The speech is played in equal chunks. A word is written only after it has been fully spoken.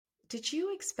Did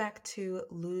you expect to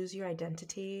lose your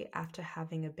identity after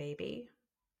having a baby?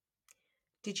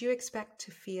 Did you expect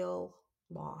to feel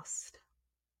lost?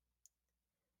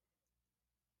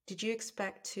 Did you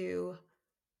expect to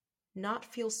not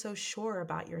feel so sure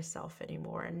about yourself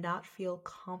anymore and not feel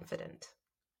confident?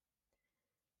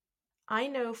 I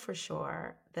know for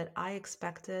sure that I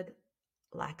expected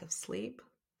lack of sleep.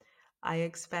 I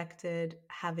expected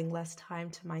having less time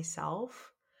to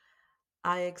myself.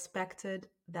 I expected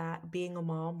that being a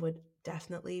mom would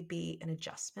definitely be an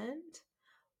adjustment.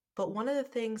 But one of the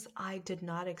things I did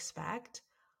not expect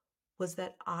was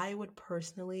that I would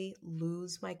personally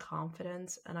lose my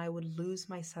confidence and I would lose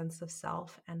my sense of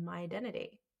self and my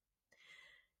identity.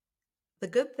 The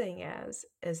good thing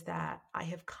is that I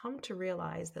have come to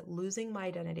realize that losing my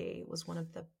identity was one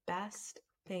of the best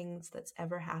things that's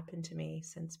ever happened to me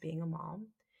since being a mom.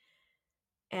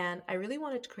 And I really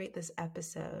wanted to create this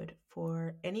episode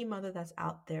for any mother that's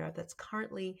out there that's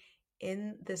currently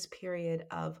in this period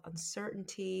of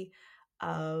uncertainty,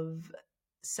 of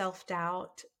self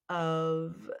doubt,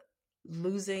 of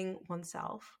losing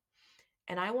oneself.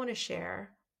 And I want to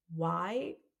share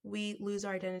why we lose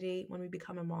our identity when we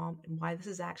become a mom and why this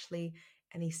is actually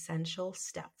an essential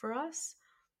step for us,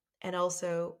 and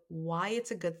also why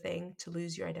it's a good thing to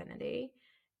lose your identity,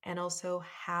 and also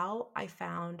how I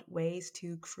found ways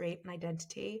to create an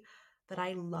identity that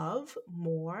I love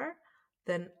more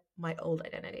than my old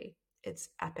identity. It's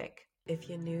epic. If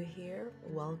you're new here,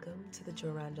 welcome to the Joy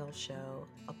Randolph Show,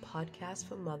 a podcast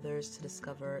for mothers to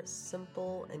discover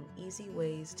simple and easy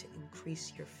ways to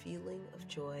increase your feeling of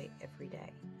joy every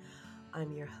day.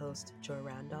 I'm your host, Joy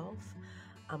Randolph.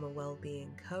 I'm a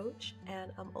well-being coach,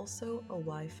 and I'm also a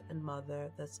wife and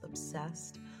mother that's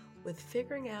obsessed with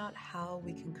figuring out how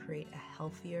we can create a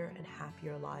healthier and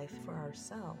happier life for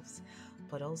ourselves,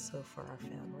 but also for our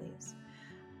families.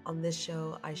 On this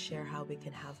show, I share how we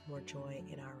can have more joy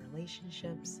in our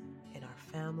relationships, in our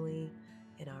family,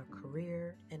 in our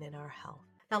career, and in our health.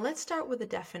 Now, let's start with the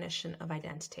definition of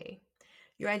identity.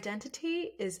 Your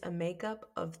identity is a makeup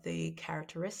of the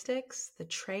characteristics, the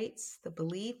traits, the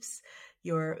beliefs,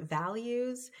 your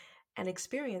values, and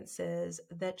experiences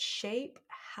that shape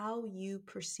how you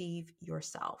perceive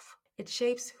yourself. It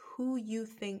shapes who you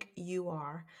think you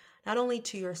are, not only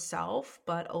to yourself,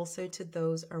 but also to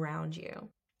those around you.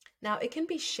 Now, it can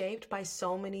be shaped by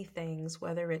so many things,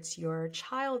 whether it's your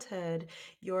childhood,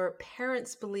 your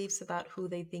parents' beliefs about who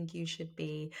they think you should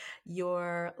be,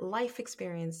 your life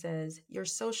experiences, your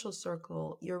social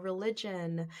circle, your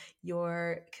religion,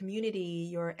 your community,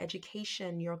 your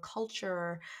education, your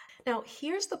culture. Now,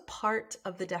 here's the part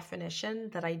of the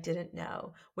definition that I didn't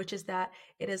know, which is that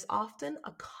it is often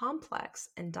a complex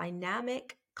and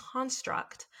dynamic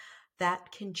construct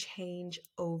that can change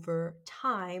over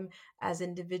time as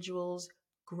individuals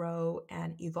grow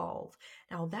and evolve.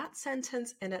 Now, that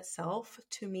sentence in itself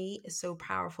to me is so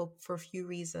powerful for a few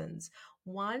reasons.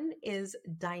 One is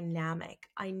dynamic.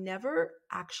 I never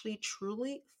actually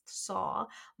truly saw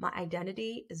my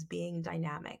identity as being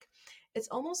dynamic. It's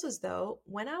almost as though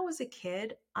when I was a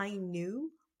kid, I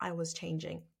knew I was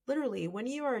changing. Literally, when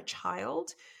you are a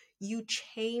child, you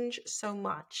change so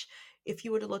much. If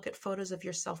you were to look at photos of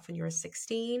yourself when you were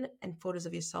 16 and photos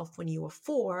of yourself when you were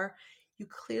 4, you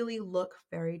clearly look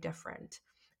very different.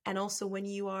 And also when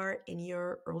you are in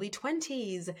your early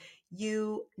 20s,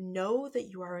 you know that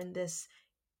you are in this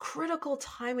critical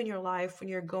time in your life when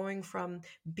you're going from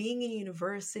being in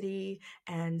university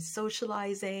and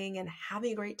socializing and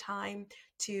having a great time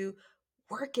to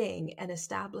working and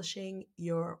establishing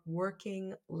your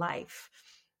working life.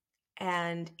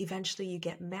 And eventually you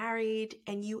get married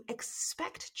and you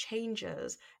expect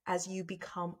changes as you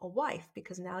become a wife,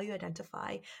 because now you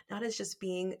identify not as just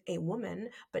being a woman,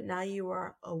 but now you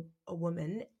are a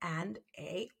woman and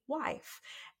a wife.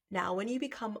 Now, when you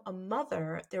become a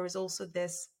mother, there is also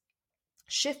this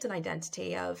shift in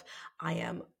identity of I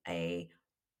am a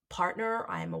partner,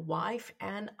 I am a wife,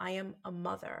 and I am a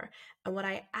mother. And what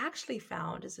I actually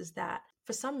found is that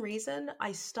for some reason,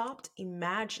 I stopped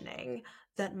imagining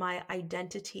that my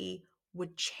identity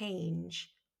would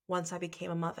change once I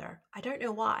became a mother. I don't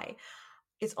know why.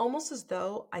 It's almost as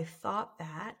though I thought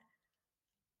that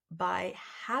by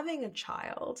having a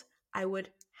child, I would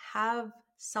have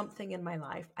something in my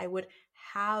life. I would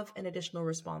have an additional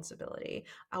responsibility.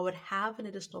 I would have an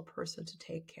additional person to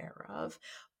take care of,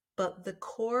 but the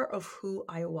core of who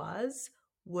I was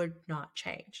would not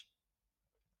change.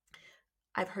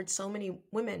 I've heard so many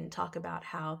women talk about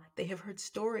how they have heard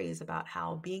stories about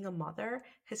how being a mother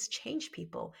has changed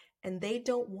people, and they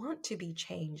don't want to be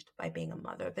changed by being a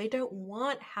mother. They don't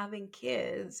want having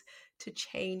kids to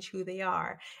change who they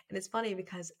are. And it's funny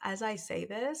because as I say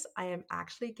this, I am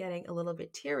actually getting a little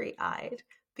bit teary eyed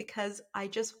because I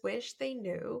just wish they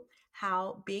knew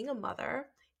how being a mother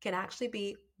can actually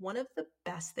be one of the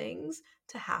best things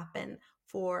to happen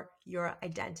for your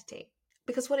identity.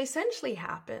 Because what essentially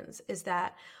happens is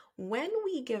that when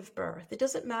we give birth, it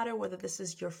doesn't matter whether this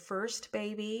is your first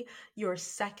baby, your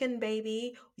second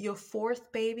baby, your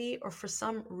fourth baby, or for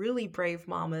some really brave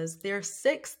mamas, their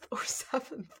sixth or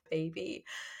seventh baby.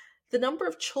 The number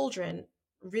of children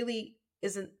really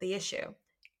isn't the issue.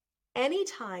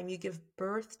 Anytime you give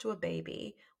birth to a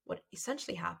baby, what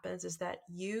essentially happens is that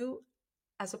you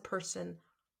as a person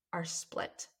are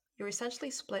split. You're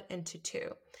essentially split into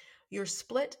two. You're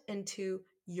split into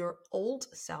your old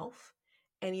self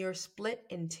and you're split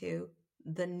into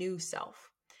the new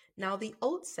self. Now, the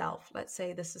old self, let's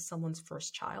say this is someone's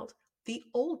first child, the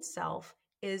old self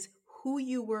is who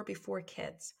you were before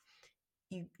kids.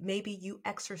 Maybe you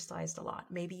exercised a lot,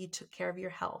 maybe you took care of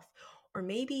your health, or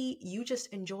maybe you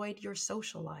just enjoyed your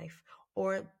social life,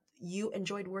 or you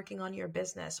enjoyed working on your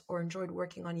business or enjoyed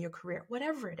working on your career,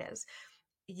 whatever it is.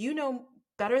 You know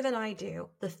better than I do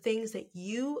the things that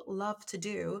you love to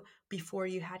do before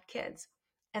you had kids.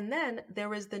 And then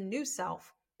there is the new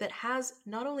self that has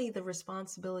not only the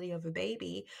responsibility of a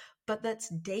baby, but that's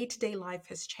day to day life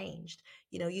has changed.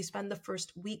 You spend the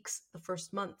first weeks, the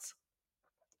first months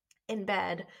in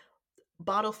bed,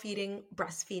 bottle feeding,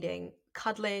 breastfeeding,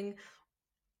 cuddling,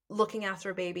 looking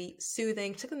after a baby,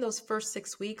 soothing. Took in those first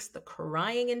 6 weeks, the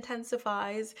crying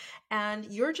intensifies, and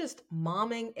you're just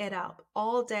momming it up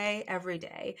all day, every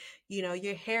day.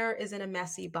 Your hair is in a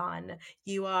messy bun.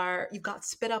 You've got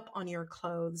spit up on your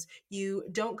clothes. You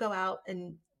don't go out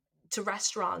and to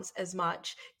restaurants as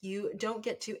much. You don't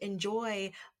get to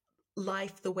enjoy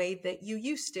life the way that you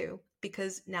used to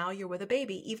because now you're with a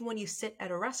baby. Even when you sit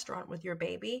at a restaurant with your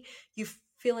baby, you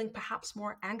feeling perhaps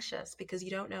more anxious because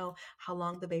you don't know how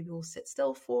long the baby will sit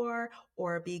still for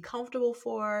or be comfortable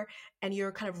for, and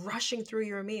you're kind of rushing through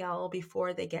your meal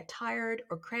before they get tired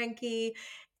or cranky.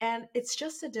 And it's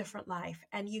just a different life,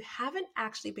 and you haven't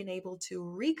actually been able to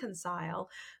reconcile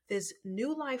this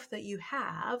new life that you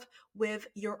have with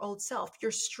your old self.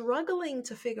 You're struggling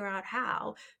to figure out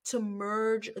how to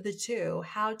merge the two,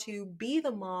 how to be the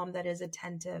mom that is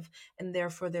attentive and there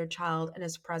for their child and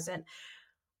is present,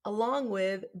 along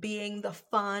with being the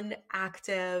fun,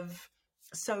 active,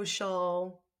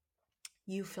 social,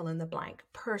 you fill in the blank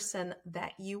person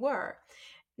that you were.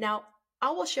 Now, I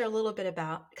will share a little bit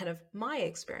about kind of my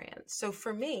experience. So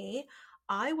for me,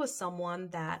 I was someone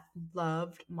that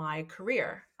loved my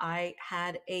career. I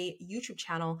had a YouTube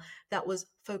channel that was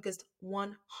focused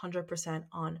 100%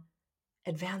 on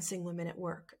advancing women at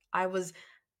work. I was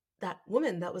that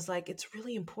woman that was like, it's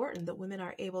really important that women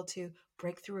are able to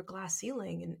break through a glass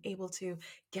ceiling and able to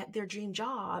get their dream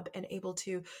job and able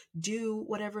to do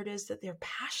whatever it is that they're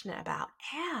passionate about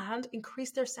and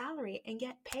increase their salary and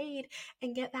get paid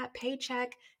and get that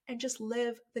paycheck and just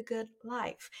live the good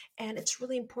life. And it's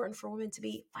really important for women to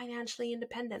be financially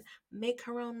independent, make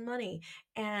her own money,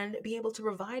 and be able to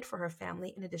provide for her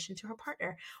family in addition to her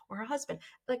partner or her husband.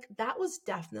 Like, that was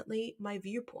definitely my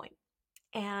viewpoint.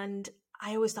 And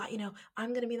I always thought, I'm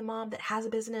going to be the mom that has a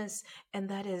business and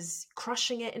that is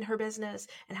crushing it in her business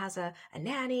and has a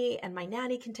nanny, and my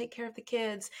nanny can take care of the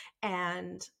kids.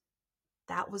 And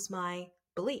that was my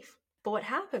belief. But what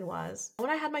happened was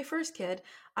when I had my first kid,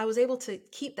 I was able to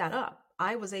keep that up.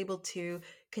 I was able to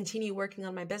continue working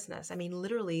on my business. I mean,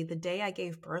 literally, the day I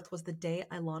gave birth was the day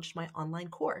I launched my online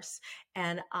course.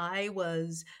 And I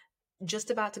was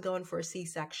just about to go in for a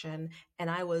C-section, and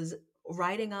I was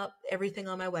writing up everything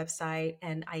on my website,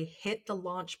 and I hit the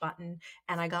launch button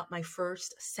and I got my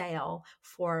first sale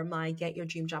for my Get Your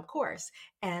Dream Job course.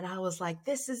 And I was like,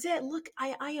 this is it. Look,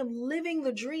 I am living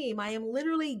the dream. I am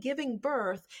literally giving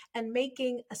birth and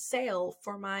making a sale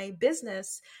for my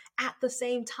business at the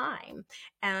same time.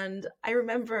 And I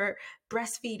remember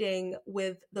breastfeeding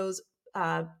with those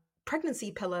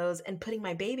pregnancy pillows and putting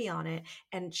my baby on it,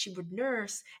 and she would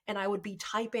nurse and I would be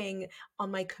typing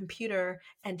on my computer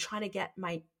and trying to get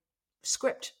my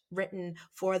script written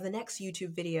for the next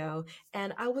YouTube video.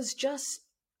 And I was just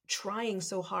trying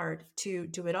so hard to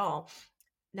do it all.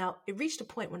 Now, it reached a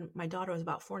point when my daughter was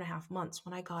about 4.5 months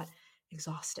when I got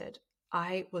exhausted.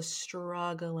 I was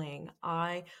struggling.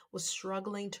 I was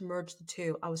struggling to merge the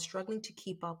two. I was struggling to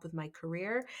keep up with my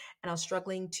career, and I was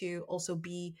struggling to also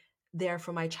be there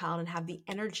for my child and have the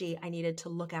energy I needed to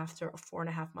look after a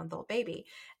 4.5-month-old baby.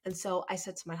 And so I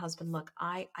said to my husband, look,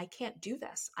 I can't do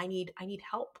this. I need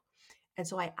help. And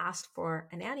so I asked for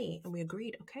a nanny and we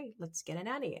agreed, okay, let's get a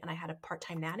nanny. And I had a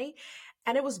part-time nanny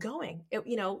and it was going.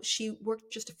 She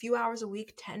worked just a few hours a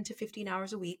week, 10 to 15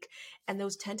 hours a week. And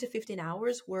those 10 to 15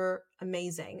 hours were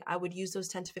amazing. I would use those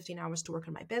 10 to 15 hours to work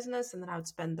on my business. And then I would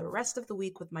spend the rest of the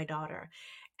week with my daughter.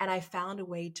 And I found a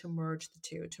way to merge the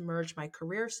two, to merge my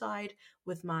career side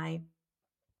with my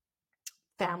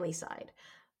family side.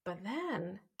 But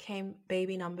then came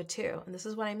baby number two. And this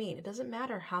is what I mean. It doesn't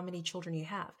matter how many children you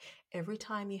have. Every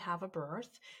time you have a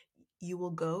birth, you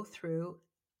will go through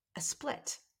a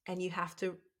split and you have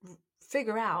to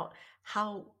figure out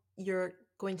how you're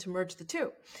going to merge the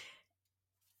two.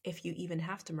 If you even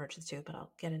have to merge the two, but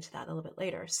I'll get into that a little bit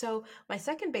later. So my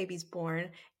second baby's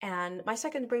born, and my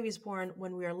second baby's born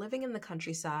when we are living in the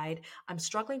countryside. I'm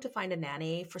struggling to find a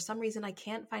nanny. For some reason, I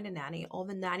can't find a nanny. All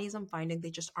the nannies I'm finding,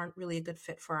 they just aren't really a good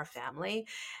fit for our family.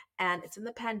 And it's in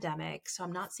the pandemic, so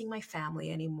I'm not seeing my family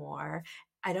anymore.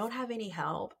 I don't have any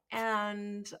help.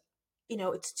 And,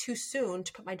 it's too soon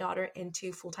to put my daughter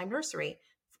into full-time nursery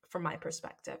from my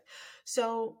perspective.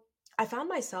 So I found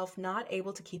myself not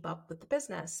able to keep up with the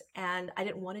business and I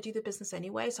didn't want to do the business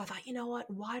anyway. So I thought, you know what?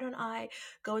 Why don't I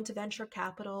go into venture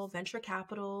capital? Venture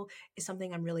capital is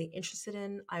something I'm really interested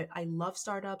in. I love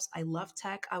startups. I love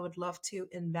tech. I would love to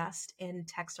invest in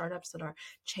tech startups that are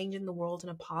changing the world in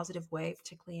a positive way,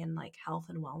 particularly in like health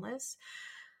and wellness.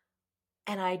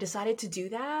 And I decided to do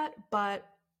that, but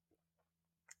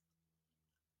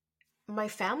my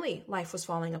family life was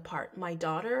falling apart. My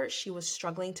daughter, she was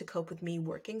struggling to cope with me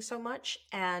working so much,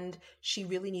 and she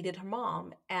really needed her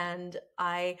mom. And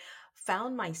I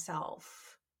found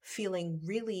myself feeling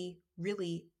really,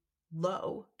 really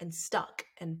low and stuck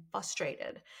and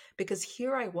frustrated because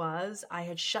here I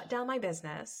had shut down my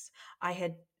business. I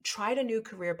had tried a new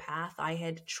career path. I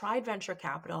had tried venture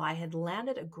capital. I had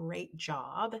landed a great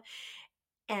job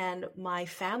and my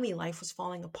family life was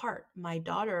falling apart. My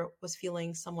daughter was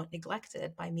feeling somewhat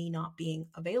neglected by me not being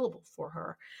available for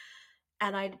her.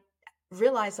 And I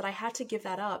realized that I had to give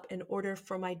that up in order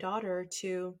for my daughter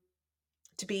to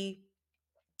be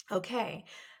okay.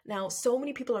 Now, so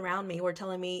many people around me were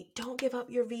telling me, don't give up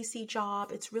your VC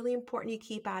job. It's really important you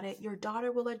keep at it. Your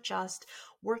daughter will adjust.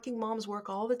 Working moms work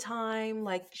all the time.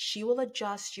 Like she will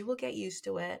adjust. You will get used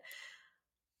to it.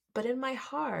 But in my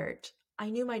heart, I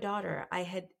knew my daughter. I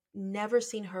had never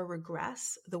seen her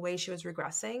regress the way she was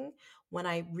regressing when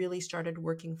I really started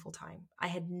working full time. I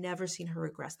had never seen her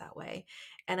regress that way.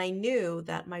 And I knew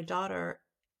that my daughter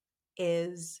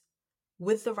is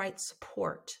with the right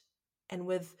support and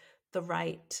with the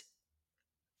right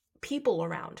people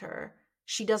around her,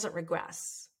 she doesn't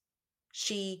regress.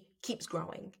 She keeps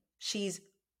growing. She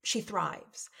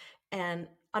thrives. And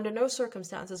under no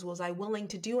circumstances was I willing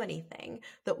to do anything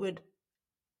that would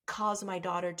cause my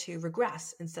daughter to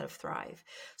regress instead of thrive.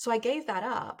 So I gave that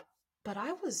up, but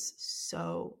I was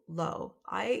so low.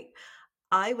 I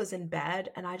was in bed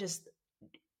and I just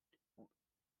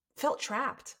felt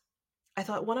trapped. I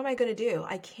thought, what am I going to do?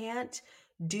 I can't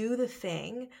do the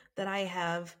thing that I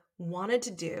have wanted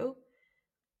to do.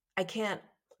 I can't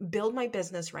build my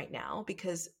business right now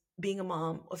because being a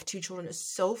mom of two children is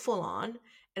so full on.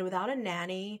 And without a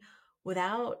nanny,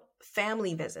 without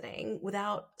family visiting,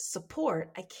 without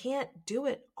support, I can't do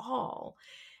it all.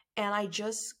 And I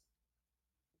just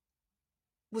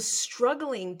was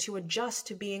struggling to adjust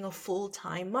to being a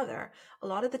full-time mother. A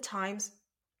lot of the times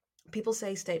people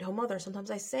say stay-at-home mother. Sometimes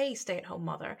I say stay-at-home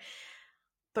mother.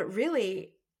 But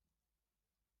really,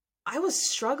 I was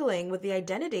struggling with the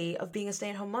identity of being a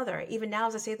stay-at-home mother. Even now,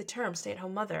 as I say the term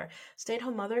stay-at-home mother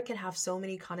can have so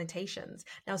many connotations.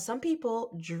 Now, some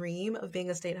people dream of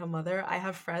being a stay-at-home mother. I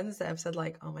have friends that have said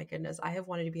like, oh my goodness, I have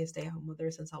wanted to be a stay-at-home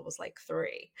mother since I was like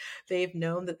 3. They've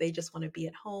known that they just want to be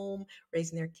at home,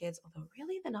 raising their kids, although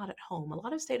really they're not at home. A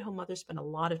lot of stay-at-home mothers spend a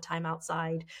lot of time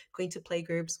outside, going to play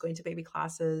groups, going to baby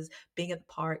classes, being at the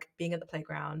park, being at the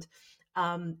playground.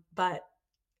 But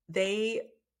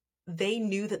they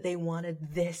knew that they wanted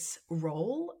this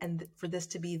role and for this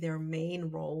to be their main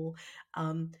role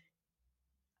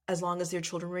as long as their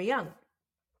children were young.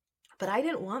 But I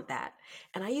didn't want that.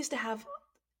 And I used to have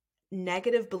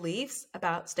negative beliefs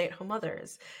about stay-at-home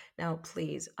mothers. Now,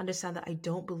 please understand that I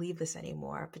don't believe this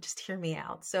anymore, but just hear me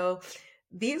out. So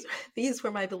these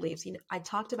were my beliefs. I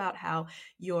talked about how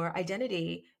your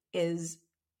identity is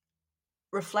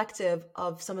reflective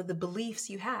of some of the beliefs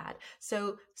you had.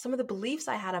 So some of the beliefs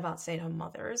I had about stay-at-home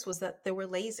mothers was that they were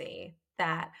lazy,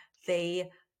 that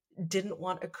they didn't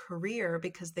want a career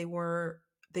because they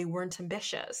weren't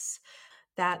ambitious,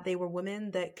 that they were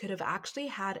women that could have actually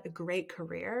had a great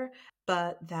career,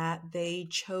 but that they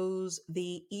chose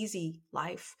the easy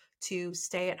life to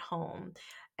stay at home.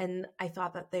 And I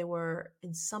thought that they were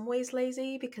in some ways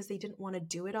lazy because they didn't want to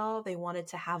do it all. They wanted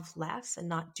to have less and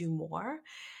not do more.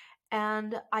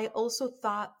 And I also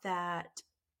thought that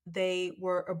they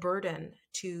were a burden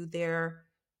to their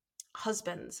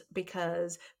husbands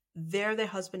because there their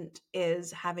husband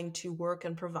is having to work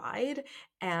and provide,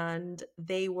 and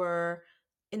they were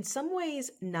in some ways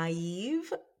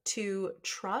naive to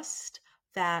trust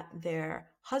that their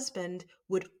husband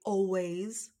would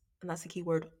always, and that's the key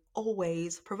word,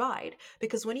 always provide.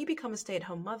 Because when you become a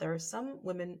stay-at-home mother, some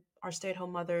women are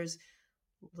stay-at-home mothers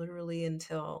literally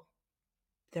until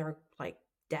they're like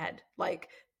dead. Like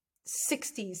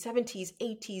 60s, 70s,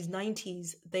 80s,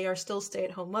 90s, they are still stay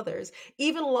at home mothers,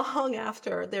 even long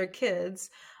after their kids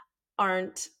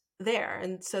aren't there.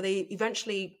 And so they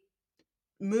eventually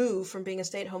move from being a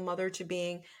stay at home mother to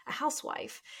being a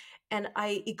housewife. And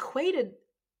I equated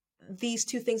these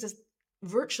two things as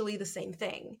virtually the same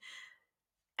thing.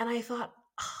 And I thought,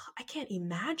 "Oh, I can't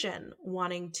imagine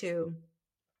wanting to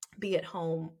be at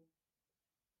home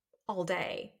all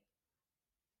day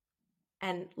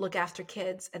and look after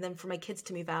kids, and then for my kids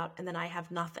to move out, and then I have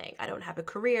nothing. I don't have a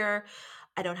career.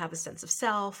 I don't have a sense of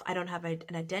self. I don't have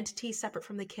an identity separate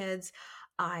from the kids.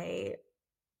 I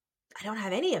I don't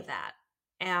have any of that."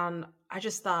 And I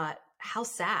just thought, how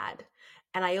sad.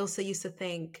 And I also used to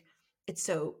think it's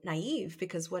so naive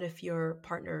because what if your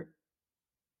partner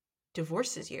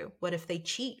divorces you? What if they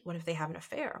cheat? What if they have an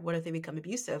affair? What if they become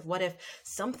abusive? What if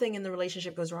something in the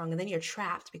relationship goes wrong and then you're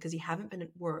trapped because you haven't been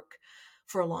at work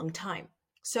for a long time?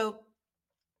 So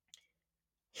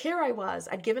here I was,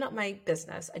 I'd given up my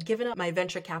business, I'd given up my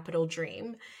venture capital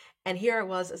dream, and here I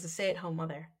was as a stay at home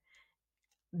mother,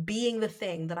 being the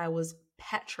thing that I was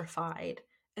petrified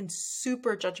and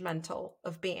super judgmental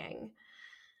of being.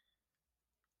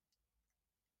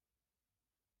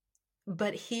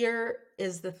 But here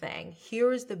is the thing.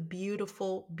 Here is the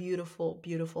beautiful, beautiful,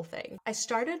 beautiful thing. I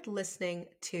started listening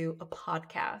to a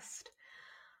podcast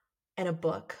and a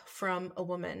book from a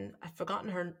woman. I've forgotten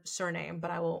her surname,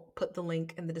 but I will put the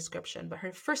link in the description. But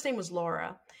her first name was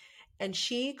Laura. And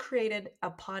she created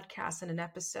a podcast and an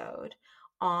episode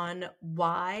on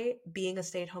why being a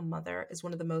stay at home mother is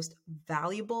one of the most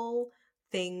valuable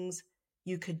things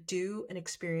you could do and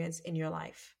experience in your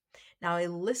life. Now, I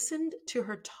listened to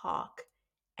her talk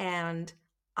and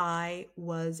I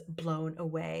was blown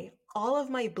away. All of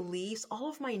my beliefs, all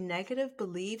of my negative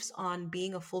beliefs on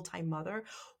being a full-time mother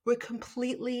were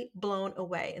completely blown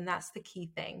away. And that's the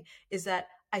key thing, is that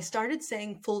I started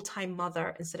saying full-time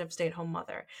mother instead of stay-at-home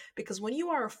mother. Because when you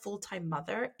are a full-time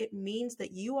mother, it means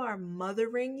that you are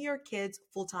mothering your kids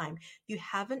full-time. You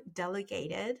haven't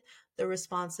delegated the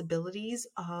responsibilities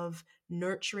of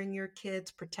nurturing your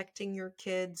kids, protecting your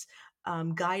kids,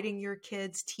 guiding your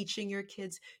kids, teaching your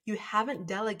kids. You haven't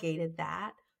delegated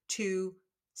that to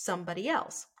somebody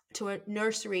else, to a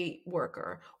nursery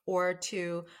worker or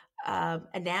to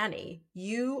a nanny.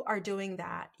 You are doing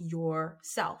that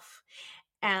yourself.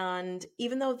 And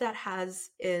even though that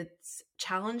has its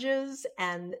challenges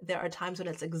and there are times when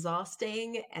it's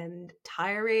exhausting and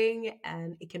tiring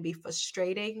and it can be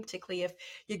frustrating, particularly if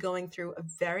you're going through a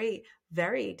very,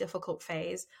 very difficult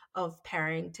phase of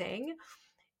parenting,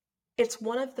 it's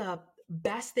one of the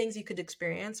best things you could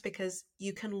experience because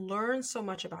you can learn so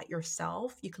much about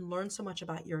yourself, you can learn so much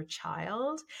about your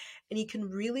child, and you can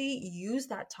really use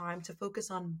that time to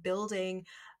focus on building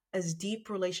as deep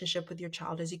relationship with your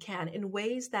child as you can in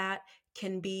ways that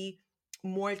can be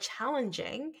more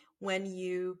challenging when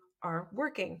you are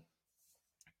working.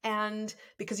 And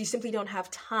because you simply don't have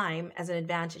time as an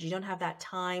advantage, you don't have that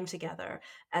time together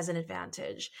as an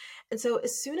advantage. And so,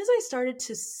 as soon as I started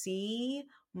to see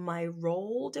my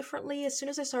role differently, as soon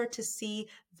as I started to see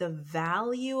the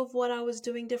value of what I was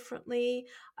doing differently,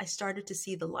 I started to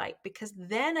see the light, because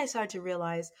then I started to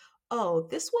realize, oh,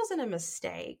 this wasn't a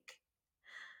mistake.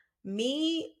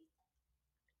 Me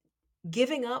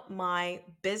giving up my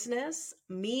business,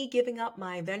 me giving up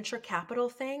my venture capital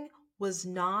thing was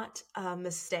not a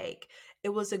mistake. It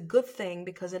was a good thing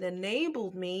because it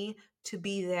enabled me to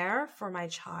be there for my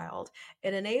child.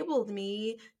 It enabled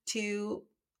me to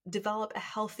develop a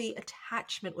healthy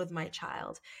attachment with my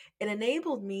child. It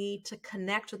enabled me to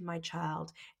connect with my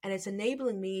child. And it's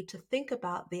enabling me to think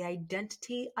about the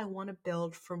identity I want to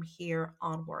build from here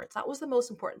onwards. That was the most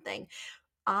important thing.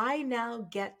 I now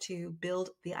get to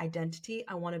build the identity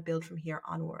I want to build from here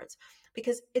onwards,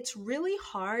 because it's really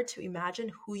hard to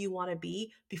imagine who you want to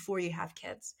be before you have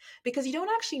kids, because you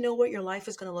don't actually know what your life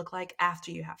is going to look like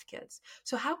after you have kids.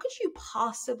 So how could you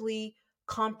possibly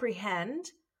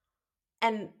comprehend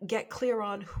and get clear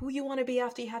on who you want to be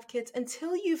after you have kids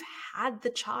until you've had the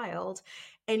child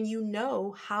and you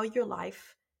know how your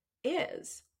life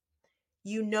is.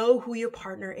 You know who your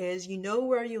partner is, you know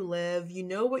where you live, you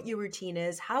know what your routine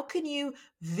is. How can you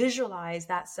visualize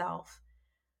that self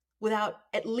without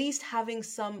at least having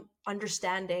some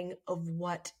understanding of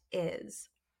what is?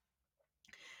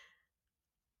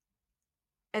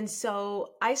 And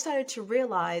so I started to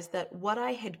realize that what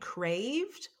I had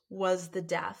craved was the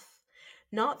death,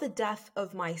 not the death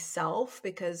of myself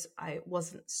because I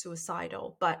wasn't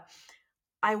suicidal, but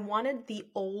I wanted the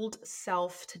old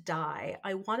self to die.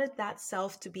 I wanted that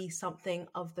self to be something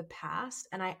of the past.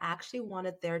 And I actually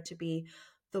wanted there to be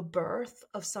the birth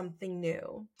of something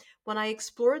new. When I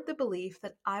explored the belief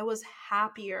that I was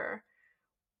happier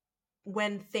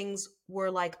when things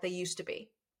were like they used to be.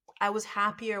 I was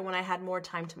happier when I had more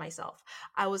time to myself.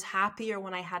 I was happier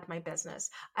when I had my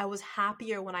business. I was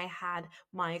happier when I had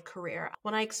my career.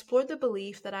 When I explored the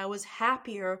belief that I was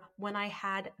happier when I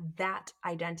had that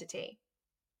identity.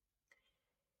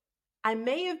 I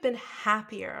may have been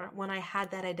happier when I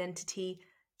had that identity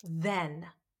then.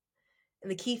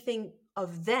 And the key thing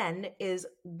of then is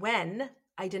when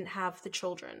I didn't have the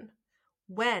children,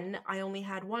 when I only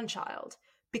had one child,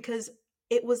 because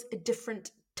it was a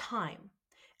different time.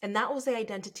 And that was the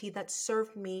identity that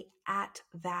served me at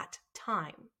that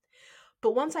time.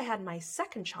 But once I had my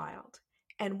second child,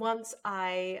 and once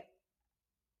I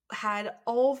had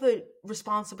all the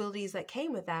responsibilities that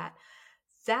came with that,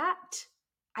 that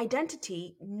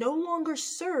identity no longer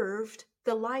served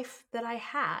the life that I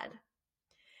had.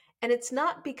 And it's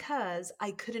not because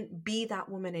I couldn't be that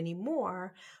woman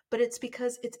anymore, but it's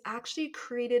because it's actually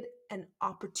created an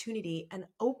opportunity, an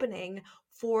opening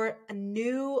for a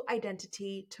new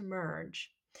identity to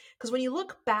merge. Because when you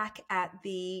look back at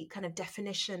the kind of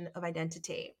definition of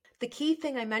identity, the key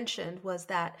thing I mentioned was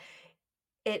that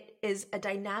it is a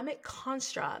dynamic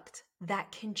construct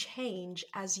that can change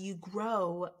as you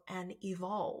grow and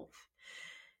evolve.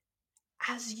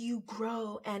 As you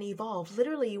grow and evolve.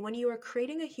 Literally, when you are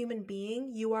creating a human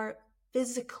being, you are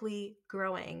physically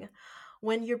growing.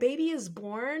 When your baby is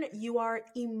born, you are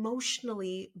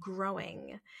emotionally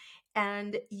growing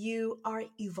and you are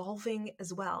evolving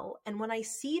as well. And when I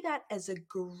see that as a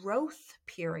growth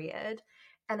period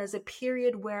and as a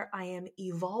period where I am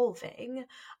evolving,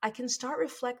 I can start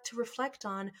to reflect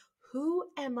on who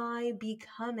am I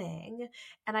becoming?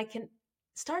 And I can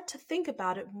start to think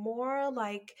about it more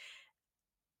like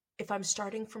if I'm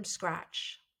starting from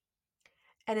scratch.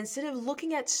 And instead of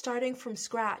looking at starting from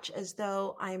scratch as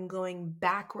though I'm going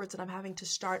backwards and I'm having to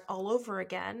start all over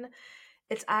again,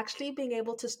 it's actually being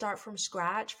able to start from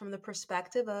scratch from the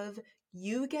perspective of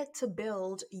you get to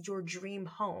build your dream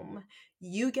home.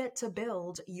 You get to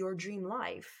build your dream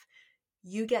life.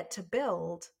 You get to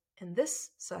build, in this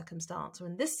circumstance or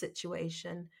in this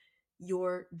situation,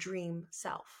 your dream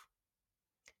self.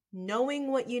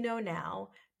 Knowing what you know now,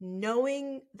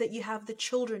 knowing that you have the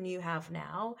children you have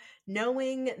now,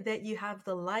 knowing that you have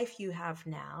the life you have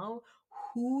now,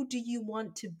 who do you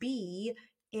want to be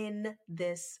in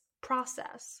this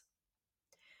process?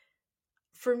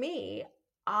 For me,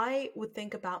 I would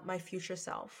think about my future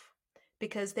self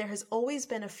because there has always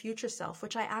been a future self,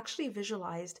 which I actually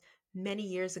visualized many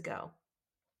years ago.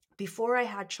 Before I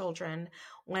had children,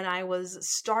 when I was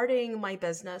starting my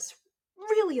business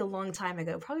really a long time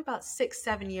ago, probably about 6,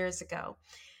 7 years ago.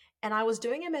 And I was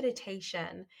doing a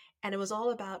meditation and it was all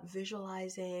about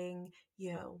visualizing,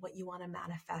 what you want to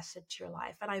manifest into your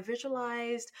life. And I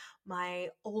visualized my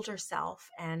older self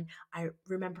and I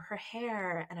remember her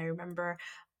hair and I remember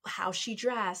how she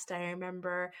dressed. I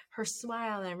remember her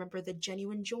smile. And I remember the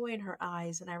genuine joy in her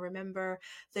eyes. And I remember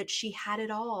that she had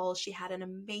it all. She had an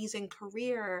amazing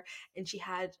career and she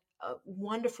had a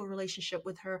wonderful relationship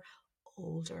with her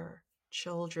older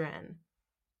children.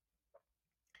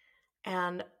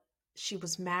 And she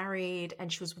was married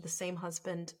and she was with the same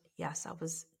husband. Yes, I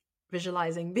was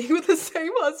visualizing being with the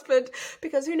same husband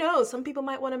because who knows, some people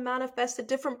might want to manifest a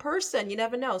different person. You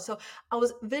never know. So I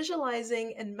was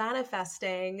visualizing and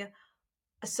manifesting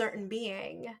a certain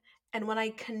being. And when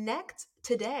I connect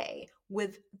today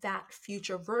with that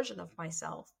future version of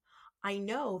myself, I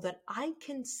know that I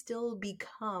can still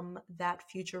become that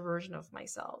future version of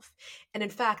myself. And in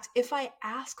fact, if I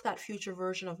ask that future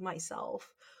version of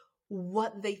myself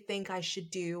what they think I should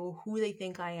do, who they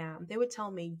think I am, they would tell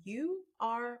me, you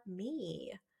are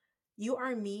me. You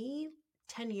are me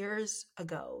 10 years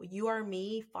ago. You are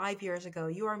me 5 years ago.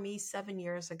 You are me 7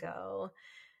 years ago.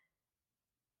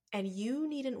 And you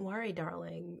needn't worry,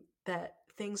 darling, that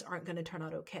things aren't going to turn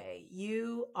out okay.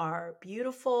 You are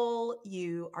beautiful,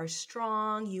 you are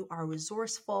strong, you are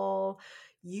resourceful,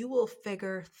 you will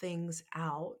figure things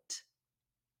out.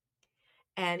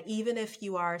 And even if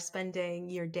you are spending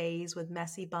your days with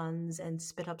messy buns and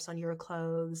spit ups on your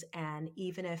clothes, and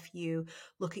even if you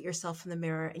look at yourself in the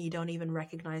mirror and you don't even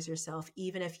recognize yourself,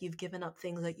 even if you've given up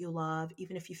things that you love,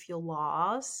 even if you feel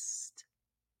lost,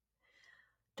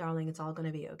 darling, it's all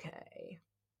going to be okay.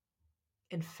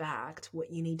 In fact, what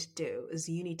you need to do is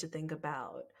you need to think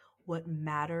about what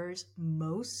matters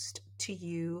most to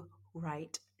you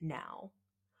right now.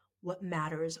 What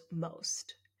matters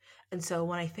most. And so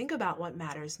when I think about what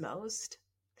matters most,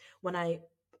 when I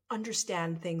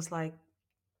understand things like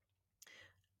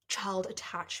child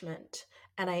attachment,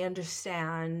 and I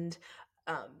understand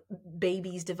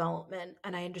baby's development,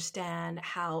 and I understand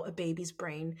how a baby's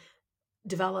brain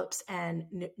develops and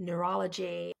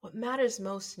neurology. What matters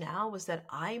most now is that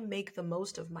I make the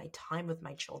most of my time with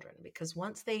my children, because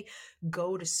once they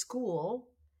go to school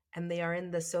and they are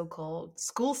in the so-called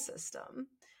school system,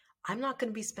 I'm not going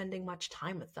to be spending much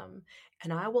time with them.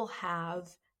 And I will have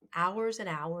hours and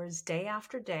hours, day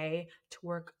after day, to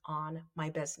work on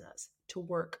my business, to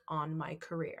work on my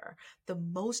career. The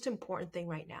most important thing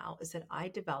right now is that I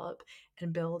develop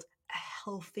and build a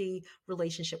healthy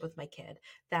relationship with my kid,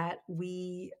 that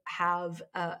we have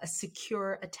a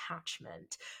secure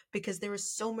attachment, because there is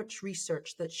so much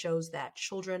research that shows that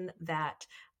children that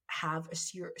have a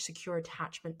secure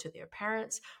attachment to their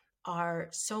parents are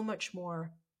so much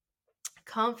more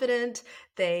confident.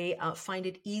 They find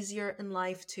it easier in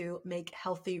life to make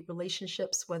healthy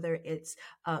relationships, whether it's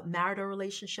marital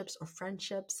relationships or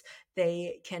friendships.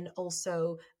 They can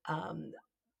also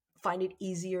find it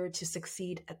easier to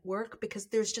succeed at work, because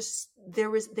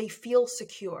they feel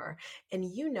secure. And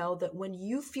you know that when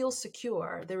you feel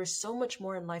secure, there is so much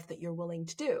more in life that you're willing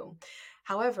to do.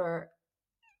 However,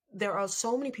 there are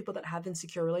so many people that have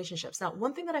insecure relationships. Now,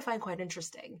 one thing that I find quite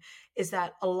interesting is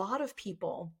that a lot of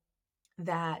people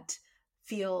that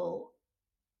feel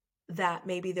that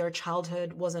maybe their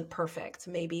childhood wasn't perfect,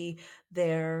 maybe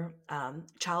their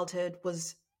childhood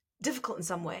was difficult in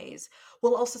some ways,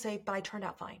 will also say, but I turned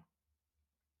out fine.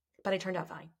 But I turned out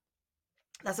fine.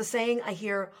 That's a saying I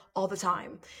hear all the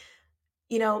time.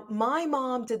 My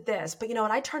mom did this, but you know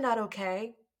what? I turned out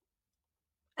okay.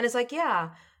 And it's like,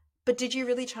 yeah, but did you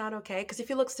really turn out okay? Because if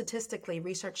you look statistically,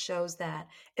 research shows that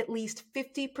at least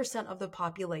 50% of the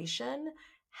population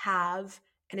have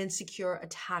an insecure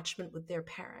attachment with their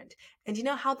parent. And you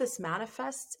know how this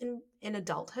manifests in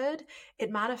adulthood?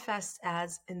 It manifests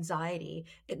as anxiety.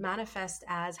 It manifests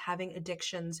as having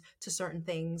addictions to certain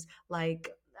things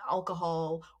like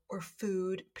alcohol or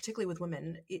food, particularly with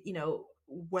women.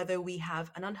 Whether we have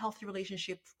an unhealthy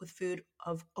relationship with food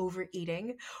of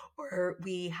overeating, or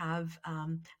we have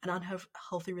an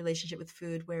unhealthy relationship with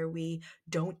food where we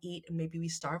don't eat and maybe we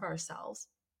starve ourselves.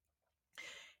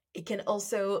 It can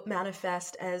also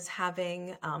manifest as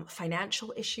having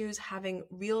financial issues, having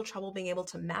real trouble being able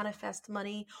to manifest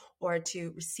money or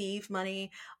to receive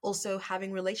money. Also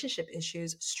having relationship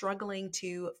issues, struggling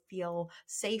to feel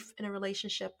safe in a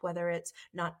relationship, whether it's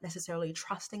not necessarily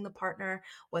trusting the partner,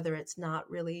 whether it's not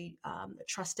really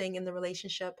trusting in the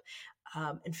relationship,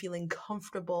 and feeling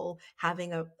comfortable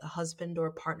having a husband or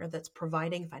a partner that's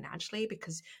providing financially,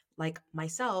 because like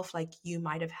myself, like you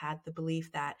might have had the belief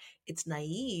that it's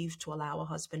naive to allow a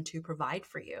husband to provide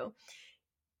for you.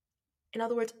 In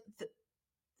other words,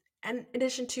 and in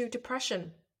addition to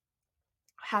depression,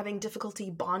 having difficulty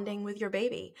bonding with your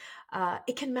baby,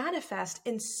 it can manifest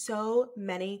in so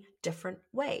many different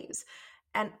ways.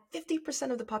 And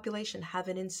 50% of the population have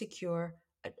an insecure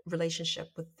relationship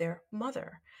with their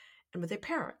mother and with their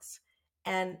parents.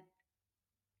 And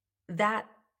that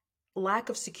lack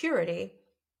of security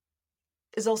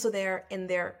is also there in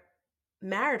their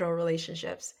marital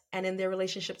relationships and in their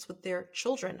relationships with their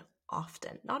children,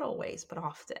 often, not always, but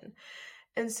often.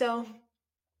 And so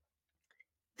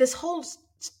this whole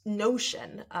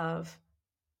notion of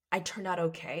I turned out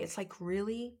okay, it's like,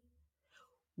 really?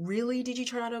 Really, did you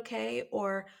turn out okay?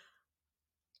 Or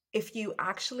if you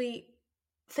actually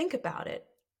think about it,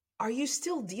 are you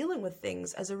still dealing with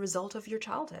things as a result of your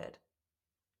childhood?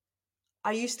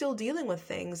 Are you still dealing with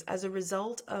things as a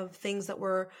result of things that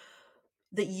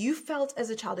you felt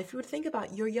as a child? If you would think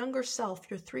about your younger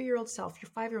self, your 3-year-old self, your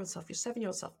 5-year-old self, your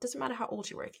 7-year-old self, doesn't matter how old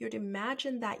you were, if you would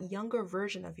imagine that younger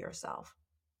version of yourself,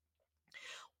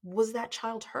 was that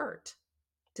child hurt?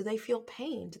 Do they feel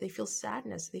pain? Do they feel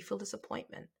sadness? Do they feel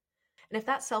disappointment? And if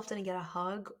that self didn't get a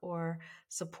hug or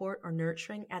support or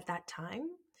nurturing at that time,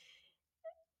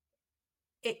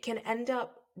 it can end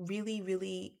up really,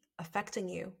 really affecting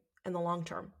you in the long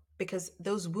term because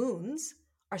those wounds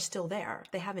are still there.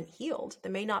 They haven't healed. They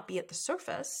may not be at the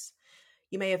surface.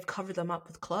 You may have covered them up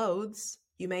with clothes.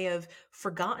 You may have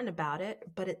forgotten about it,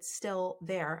 but it's still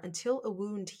there. Until a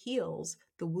wound heals,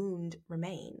 the wound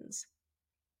remains.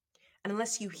 And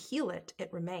unless you heal it,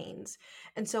 it remains.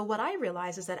 And so what I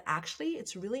realize is that actually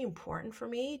it's really important for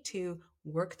me to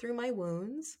work through my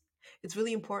wounds. It's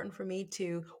really important for me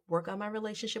to work on my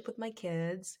relationship with my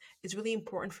kids. It's really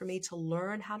important for me to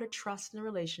learn how to trust in a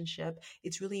relationship.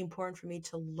 It's really important for me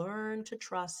to learn to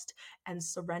trust and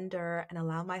surrender and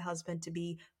allow my husband to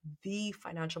be the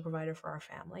financial provider for our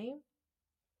family.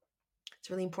 It's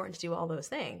really important to do all those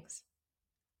things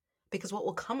because what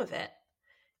will come of it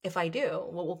if I do,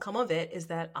 what will come of it is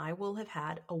that I will have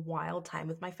had a wild time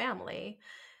with my family.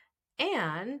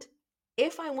 And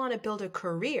if I want to build a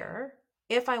career,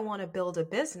 if I want to build a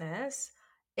business,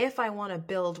 if I want to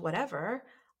build whatever,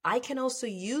 I can also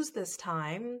use this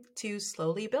time to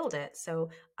slowly build it. So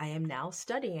I am now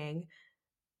studying.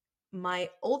 My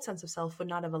old sense of self would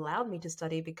not have allowed me to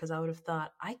study because I would have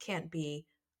thought I can't be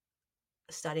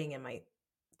studying in my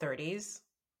 30s.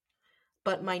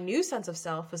 But my new sense of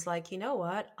self was like, you know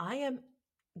what? I am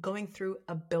going through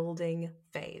a building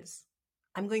phase.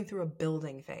 I'm going through a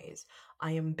building phase.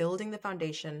 I am building the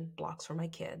foundation blocks for my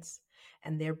kids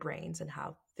and their brains and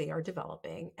how they are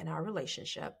developing and our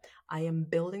relationship. I am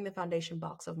building the foundation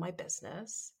blocks of my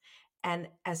business. And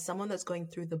as someone that's going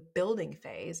through the building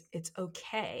phase, it's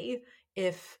okay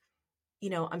if,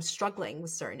 I'm struggling with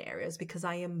certain areas because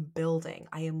I am building.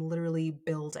 I am literally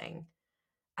building.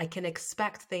 I can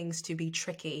expect things to be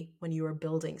tricky when you are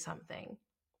building something.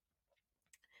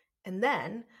 And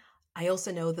then I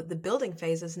also know that the building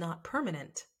phase is not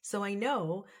permanent. So I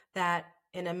know that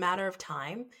in a matter of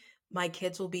time, my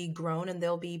kids will be grown and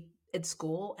they'll be at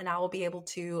school, and I will be able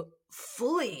to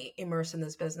fully immerse in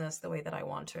this business the way that I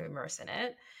want to immerse in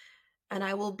it. And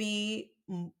I will be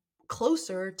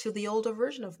closer to the older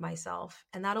version of myself.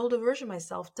 And that older version of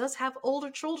myself does have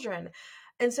older children.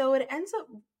 And so I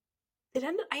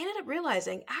ended up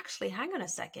realizing, actually, hang on a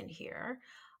second here.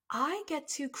 I get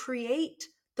to create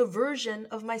the version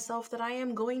of myself that I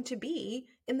am going to be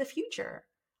in the future.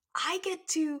 I get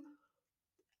to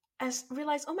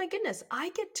realize, oh my goodness, I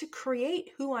get to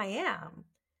create who I am.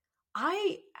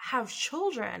 I have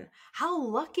children. How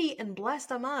lucky and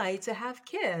blessed am I to have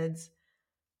kids?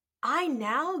 I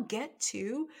now get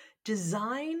to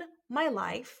design my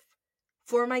life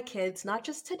for my kids, not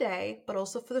just today, but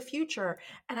also for the future.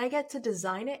 And I get to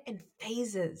design it in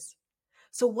phases.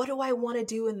 So, what do I want to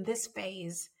do in this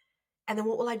phase? And then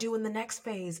what will I do in the next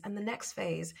phase and the next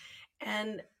phase?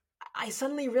 And I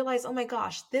suddenly realized, oh my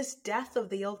gosh, this death of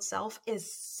the old self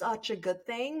is such a good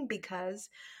thing because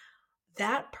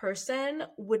that person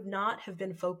would not have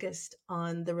been focused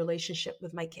on the relationship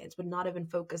with my kids, would not have been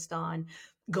focused on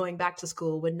going back to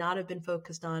school, would not have been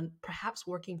focused on perhaps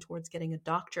working towards getting a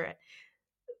doctorate.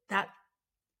 That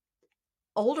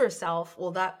older self,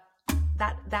 well,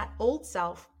 that old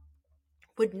self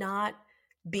would not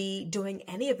be doing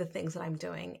any of the things that I'm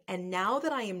doing. And now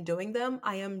that I am doing them,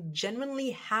 I am genuinely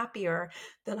happier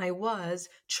than I was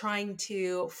trying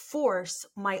to force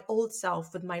my old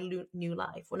self with my new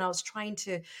life. When I was trying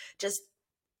to just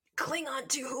cling on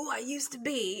to who I used to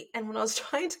be. And when I was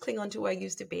trying to cling on to who I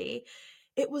used to be,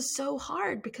 it was so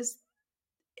hard because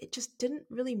it just didn't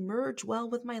really merge well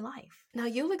with my life. Now,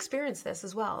 you'll experience this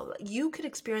as well. You could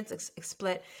experience a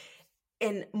split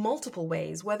in multiple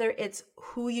ways, whether it's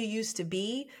who you used to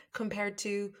be compared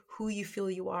to who you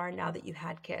feel you are now that you've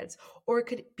had kids, or it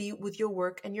could be with your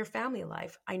work and your family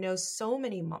life. I know so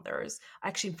many mothers,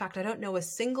 actually, in fact, I don't know a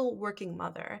single working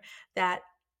mother that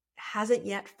hasn't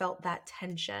yet felt that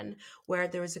tension where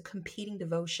there is a competing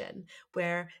devotion,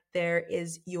 where there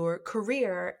is your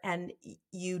career and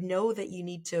you know that you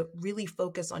need to really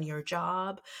focus on your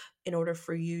job in order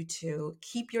for you to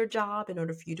keep your job, in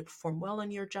order for you to perform well in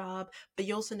your job. But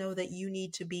you also know that you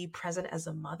need to be present as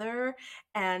a mother.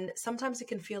 And sometimes it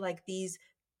can feel like these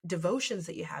devotions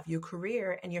that you have, your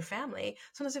career and your family,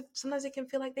 sometimes it can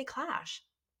feel like they clash.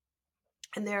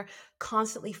 And they're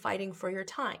constantly fighting for your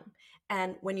time.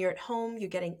 And when you're at home, you're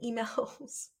getting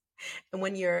emails. And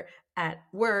when you're at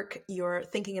work, you're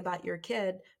thinking about your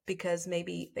kid because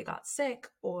maybe they got sick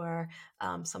or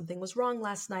something was wrong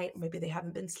last night. Maybe they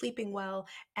haven't been sleeping well.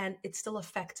 And it's still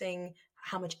affecting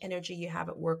how much energy you have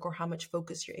at work or how much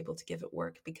focus you're able to give at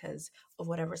work because of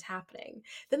whatever's happening.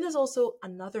 Then there's also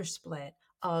another split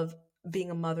of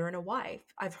being a mother and a wife.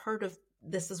 I've heard of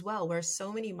this as well, where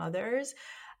so many mothers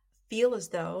feel as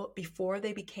though before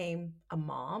they became a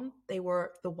mom, they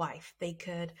were the wife. They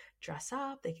could dress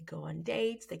up, they could go on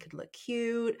dates, they could look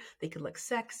cute, they could look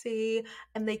sexy,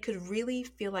 and they could really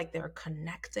feel like they're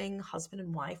connecting husband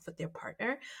and wife with their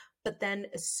partner. But then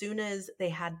as soon as they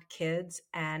had kids,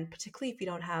 and particularly if you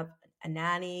don't have a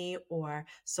nanny or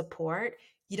support,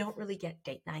 you don't really get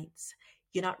date nights.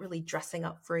 You're not really dressing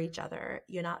up for each other.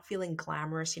 You're not feeling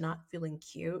glamorous. You're not feeling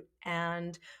cute.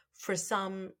 And for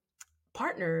some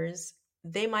partners,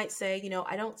 they might say,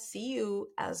 I don't see you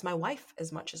as my wife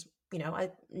as much as,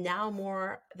 now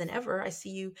more than ever, I see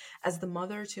you as the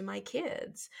mother to my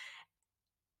kids.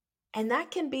 And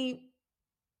that can be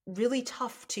really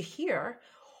tough to hear.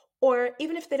 Or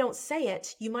even if they don't say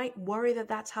it, you might worry that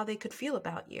that's how they could feel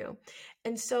about you.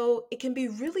 And so it can be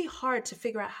really hard to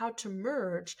figure out how to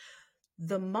merge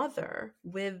the mother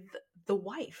with the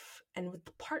wife and with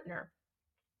the partner.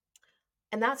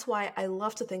 And that's why I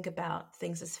love to think about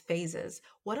things as phases.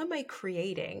 What am I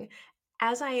creating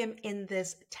as I am in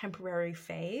this temporary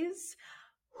phase?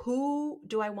 Who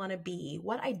do I want to be?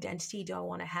 What identity do I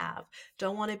want to have? Do I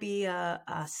want to be a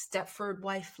Stepford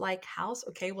wife-like house?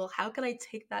 Okay, well, how can I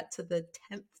take that to the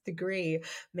 10th degree?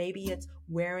 Maybe it's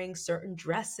wearing certain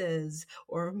dresses,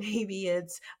 or maybe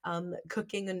it's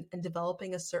cooking and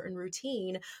developing a certain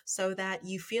routine so that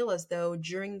you feel as though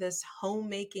during this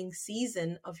homemaking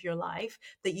season of your life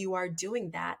that you are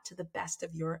doing that to the best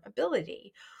of your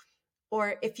ability.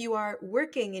 Or if you are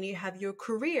working and you have your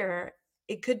career,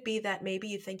 it could be that maybe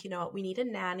you think, we need a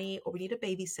nanny or we need a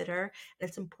babysitter, and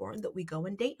it's important that we go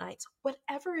on date nights.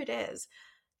 Whatever it is,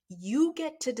 you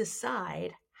get to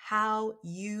decide how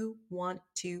you want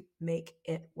to make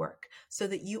it work so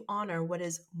that you honor what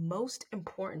is most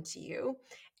important to you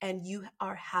and you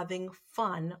are having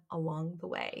fun along the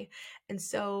way. And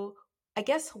so I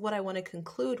guess what I want to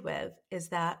conclude with is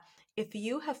that if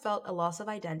you have felt a loss of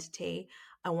identity,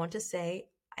 I want to say,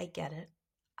 I get it.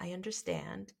 I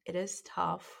understand. It is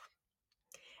tough.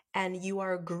 And you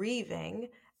are grieving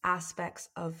aspects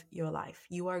of your life.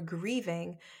 You are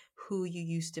grieving who you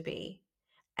used to be.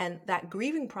 And that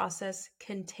grieving process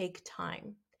can take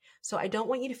time. So I don't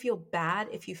want you to feel bad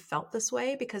if you felt this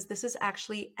way, because this is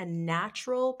actually a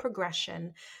natural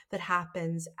progression that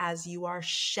happens as you are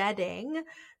shedding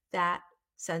that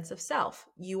sense of self.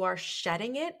 You are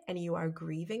shedding it and you are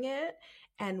grieving it.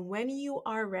 And when you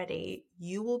are ready,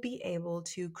 you will be able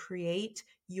to create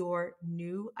your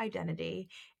new identity,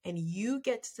 and you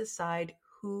get to decide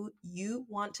who you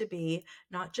want to be,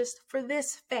 not just for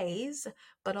this phase,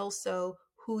 but also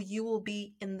who you will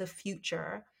be in the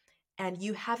future. And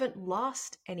you haven't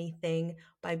lost anything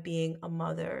by being a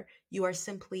mother. You are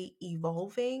simply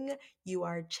evolving, you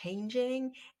are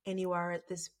changing, and you are at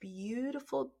this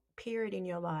beautiful period in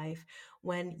your life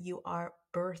when you are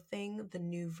birthing the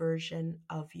new version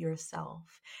of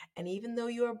yourself. And even though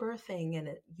you are birthing and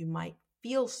you might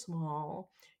feel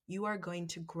small, you are going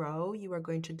to grow, you are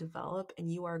going to develop,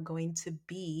 and you are going to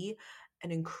be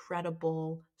an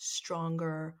incredible,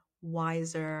 stronger,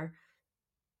 wiser,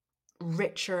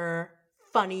 richer,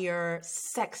 funnier,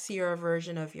 sexier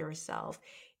version of yourself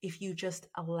if you just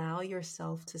allow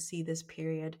yourself to see this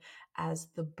period as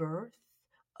the birth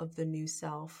of the new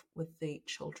self with the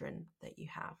children that you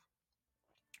have.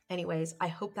 Anyways, I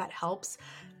hope that helps.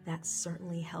 That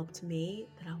certainly helped me,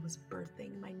 that I was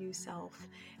birthing my new self,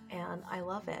 and I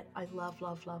love it. I love,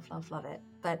 love, love, love, love it.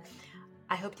 But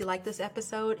I hope you like this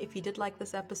episode. If you did like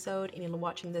this episode and you're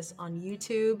watching this on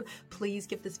YouTube, please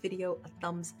give this video a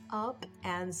thumbs up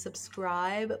and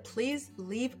subscribe. Please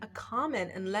leave a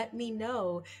comment and let me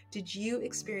know, did you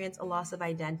experience a loss of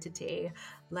identity?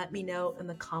 Let me know in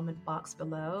the comment box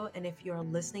below. And if you're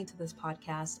listening to this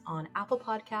podcast on Apple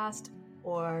Podcast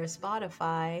or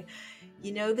Spotify,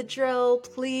 you know the drill.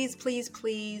 Please, please,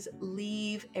 please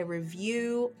leave a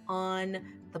review on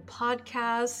the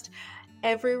podcast.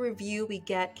 Every review we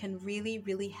get can really,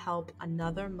 really help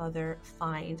another mother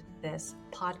find this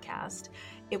podcast.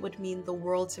 It would mean the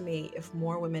world to me if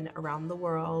more women around the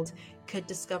world could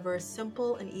discover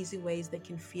simple and easy ways they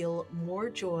can feel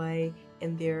more joy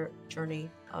in their journey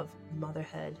of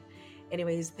motherhood.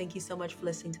 Anyways, thank you so much for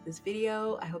listening to this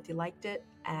video. I hope you liked it.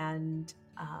 And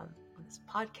on this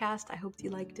podcast, I hope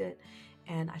you liked it.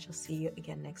 And I shall see you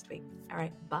again next week. All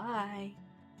right, bye.